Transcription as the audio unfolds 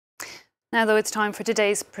Now, though, it's time for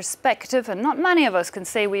today's perspective, and not many of us can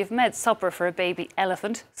say we've made supper for a baby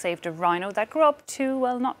elephant, saved a rhino that grew up to,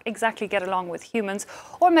 well, not exactly get along with humans,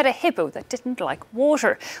 or met a hippo that didn't like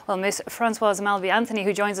water. Well, Miss Francoise Anthony,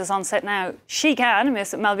 who joins us on set now, she can.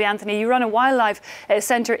 Miss Anthony, you run a wildlife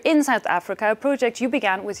centre in South Africa, a project you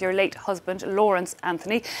began with your late husband, Lawrence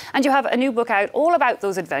Anthony, and you have a new book out all about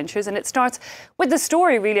those adventures, and it starts with the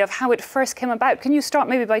story, really, of how it first came about. Can you start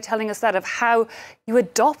maybe by telling us that, of how you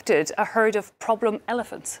adopted a herd of problem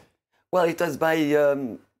elephants? Well, it was by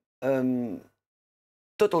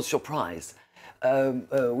total surprise.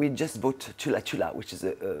 We just bought THULA THULA, which is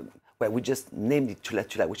well, we just named it THULA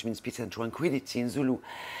THULA, which means peace and tranquility in Zulu.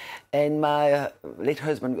 And my late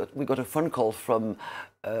husband, we got a phone call from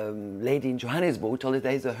a lady in Johannesburg who told us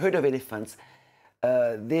there is a herd of elephants.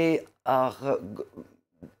 They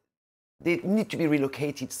need to be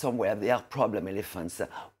relocated somewhere. They are problem elephants.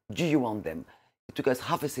 Do you want them? It took us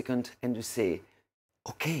half a second and to say,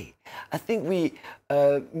 okay. I think we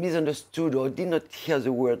misunderstood or did not hear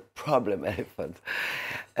the word problem elephant.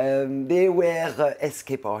 They were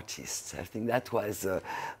escape artists. I think that was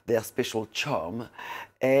their special charm.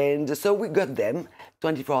 And so we got them.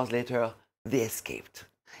 24 hours later, they escaped.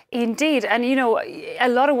 Indeed, and you know, a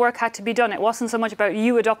lot of work had to be done. It wasn't so much about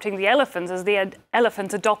you adopting the elephants as the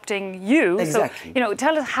elephants adopting you. Exactly. So, you know,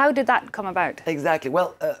 tell us, how did that come about? Exactly.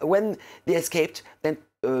 Well, when they escaped, then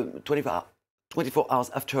 24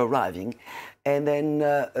 hours after arriving, and then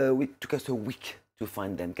it took us a week to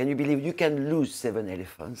find them. Can you believe you can lose 7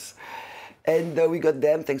 elephants? And we got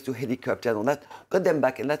them, thanks to helicopter and all that, got them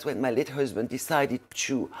back, and that's when my late husband decided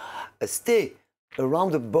to stay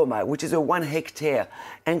around the boma, which is a 1 hectare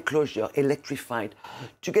enclosure, electrified,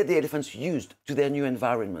 to get the elephants used to their new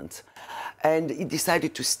environment. And he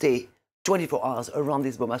decided to stay 24 hours around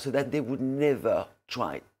this boma so that they would never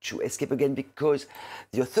try to escape again, because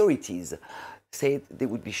the authorities said they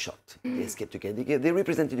would be shot if they escaped again. They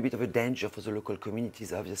represented a bit of a danger for the local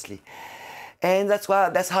communities, obviously. And that's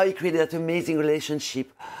how he created that amazing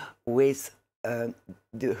relationship with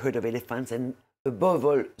the herd of elephants, and above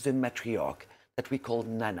all, the matriarch, that we call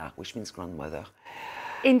Nana, which means grandmother.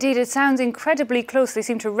 Indeed, it sounds incredibly close. They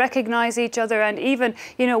seem to recognise each other, and even,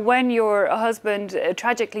 you know, when your husband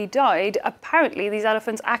tragically died, apparently these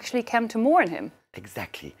elephants actually came to mourn him.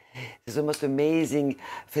 Exactly. It's the most amazing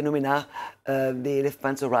phenomena. The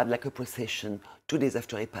elephants arrived like a procession 2 days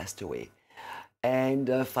after he passed away.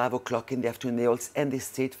 And 5 o'clock in the afternoon, they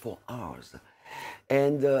stayed for hours.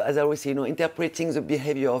 And as I always say, you know, interpreting the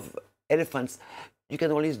behavior of elephants, you can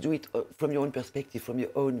always do it from your own perspective, from your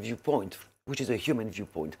own viewpoint, which is a human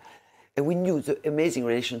viewpoint. And we knew the amazing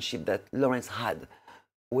relationship that Lawrence had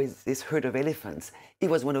with this herd of elephants. He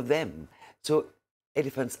was one of them. So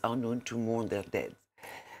elephants are known to mourn their dead.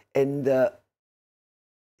 And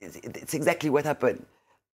it's exactly what happened.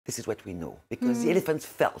 This is what we know, because the elephants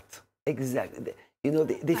felt exactly, you know,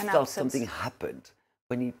 they felt something happened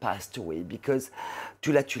when he passed away, because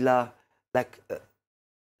THULA THULA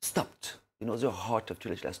stopped. You know, the heart of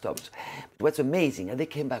THULA THULA stopped. But what's amazing, and they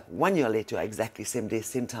came back 1 year later, exactly same day,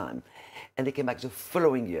 same time. And they came back the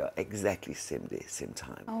following year, exactly same day, same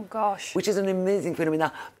time. Oh, gosh. Which is an amazing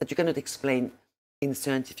phenomenon that you cannot explain in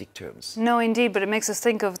scientific terms. No, indeed, but it makes us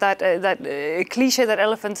think of that cliche that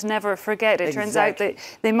elephants never forget. It turns out that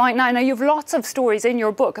they might not. Now, you have lots of stories in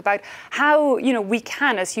your book about how, you know, we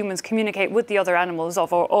can, as humans, communicate with the other animals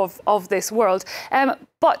of this world.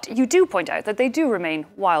 But you do point out that they do remain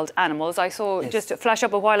wild animals. I saw just flash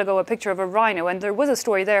up a while ago a picture of a rhino, and there was a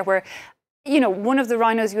story there where, you know, one of the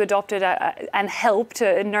rhinos you adopted and helped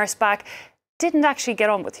to nurse back didn't actually get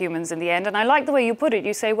on with humans in the end. And I like the way you put it.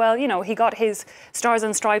 You say, well, you know, he got his stars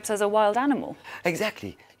and stripes as a wild animal.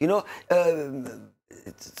 Exactly. You know,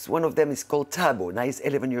 one of them is called Tabo. Now he's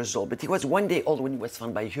 11 years old, but he was 1 day old when he was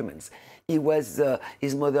found by humans. He was,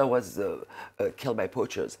 his mother was killed by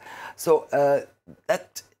poachers. So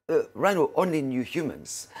that rhino only knew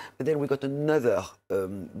humans. But then we got another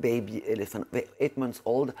baby elephant, 8 months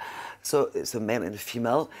old. So it's a male and a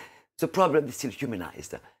female. The problem is still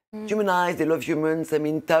humanized. Humanized, they love humans. I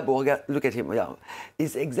mean, Tabo, look at him. Yeah,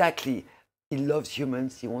 he's exactly, he loves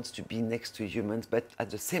humans. He wants to be next to humans, but at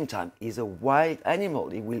the same time, he's a wild animal.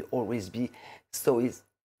 He will always be, so he's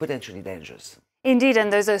potentially dangerous. Indeed,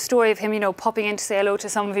 and there's a story of him, you know, popping in to say hello to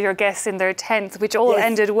some of your guests in their tent, which all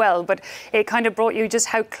ended well, but it kind of brought you just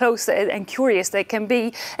how close and curious they can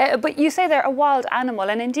be. But you say they're a wild animal,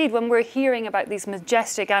 and indeed, when we're hearing about these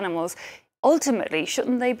majestic animals, ultimately,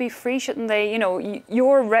 shouldn't they be free? Shouldn't they, you know,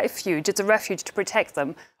 your refuge, it's a refuge to protect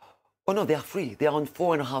them. Oh no, they are free. They are on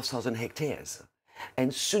 4,500 hectares.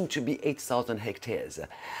 and soon to be 8,000 hectares.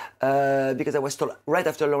 Because I was told, right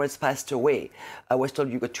after Lawrence passed away, I was told,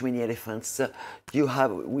 you got too many elephants,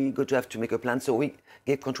 we're going to have to make a plan. So we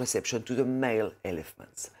gave contraception to the male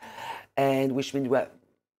elephants. And which means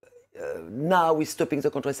now we're stopping the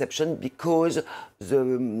contraception because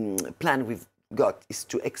the plan we've got is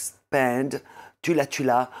to expand THULA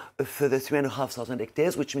THULA a further 3,500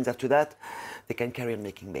 hectares, which means after that they can carry on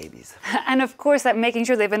making babies. And of course, that making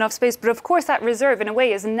sure they have enough space, but of course that reserve in a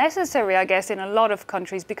way is necessary, I guess, in a lot of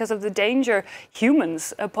countries because of the danger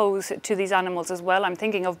humans pose to these animals as well. I'm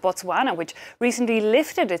thinking of Botswana, which recently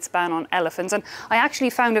lifted its ban on elephants. And I actually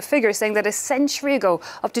found a figure saying that a century ago,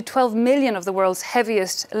 up to 12 million of the world's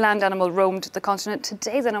heaviest land animal roamed the continent.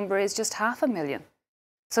 Today, the number is just 500,000.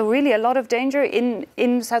 So really a lot of danger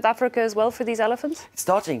in South Africa as well for these elephants? It's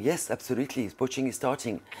starting, yes, absolutely. Poaching is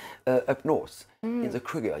starting up north, in the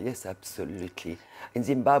Kruger, yes, absolutely. In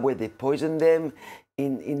Zimbabwe, they poison them.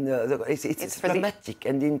 It's dramatic.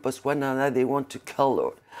 And in Botswana, they want to kill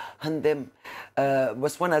or hunt them.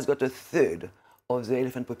 Botswana has got a third of the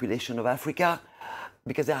elephant population of Africa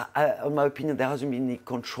because, in my opinion, there hasn't been any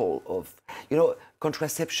control of,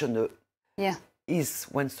 contraception. Yeah. Is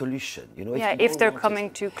one solution, if they're coming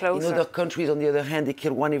too close. In other countries, on the other hand, they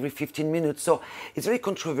kill one every 15 minutes. So it's very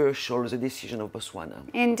controversial, the decision of Botswana.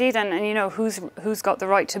 Indeed, and who's got the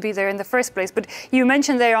right to be there in the first place. But you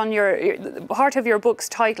mentioned there on the heart of your book's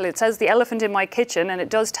title, it says "The Elephant in My Kitchen," and it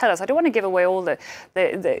does tell us. I don't want to give away all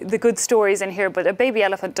the good stories in here, but a baby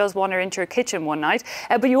elephant does wander into your kitchen one night.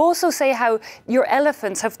 But you also say how your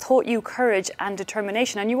elephants have taught you courage and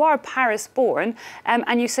determination, and you are Paris-born,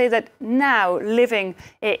 and you say that now, living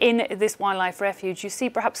in this wildlife refuge, you see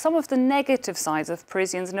perhaps some of the negative sides of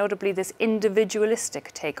Parisians, notably this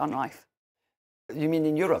individualistic take on life. You mean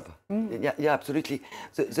in Europe? Yeah, absolutely.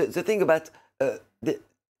 The thing about the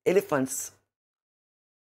elephants,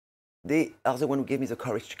 they are the one who gave me the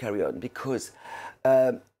courage to carry on, because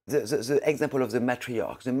the example of the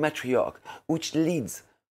matriarch, which leads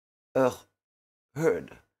her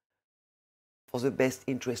herd for the best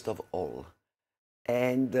interest of all.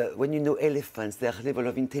 And when you know elephants, their level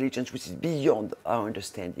of intelligence, which is beyond our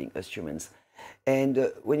understanding as humans.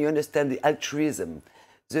 And when you understand the altruism,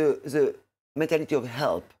 the mentality of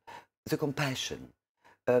help, the compassion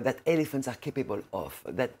that elephants are capable of,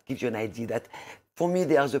 that gives you an idea that, for me,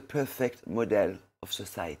 they are the perfect model of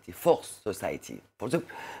society, for the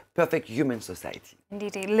perfect human society.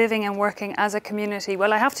 Indeed, living and working as a community.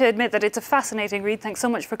 Well, I have to admit that it's a fascinating read. Thanks so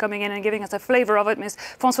much for coming in and giving us a flavour of it, Miss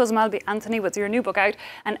Francoise Malby-Anthony, with your new book out,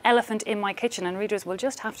 An Elephant in My Kitchen. And readers will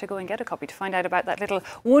just have to go and get a copy to find out about that little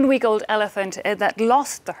one-week-old elephant that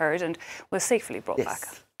lost the herd and was safely brought back.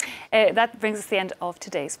 That brings us to the end of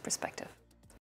today's Perspective.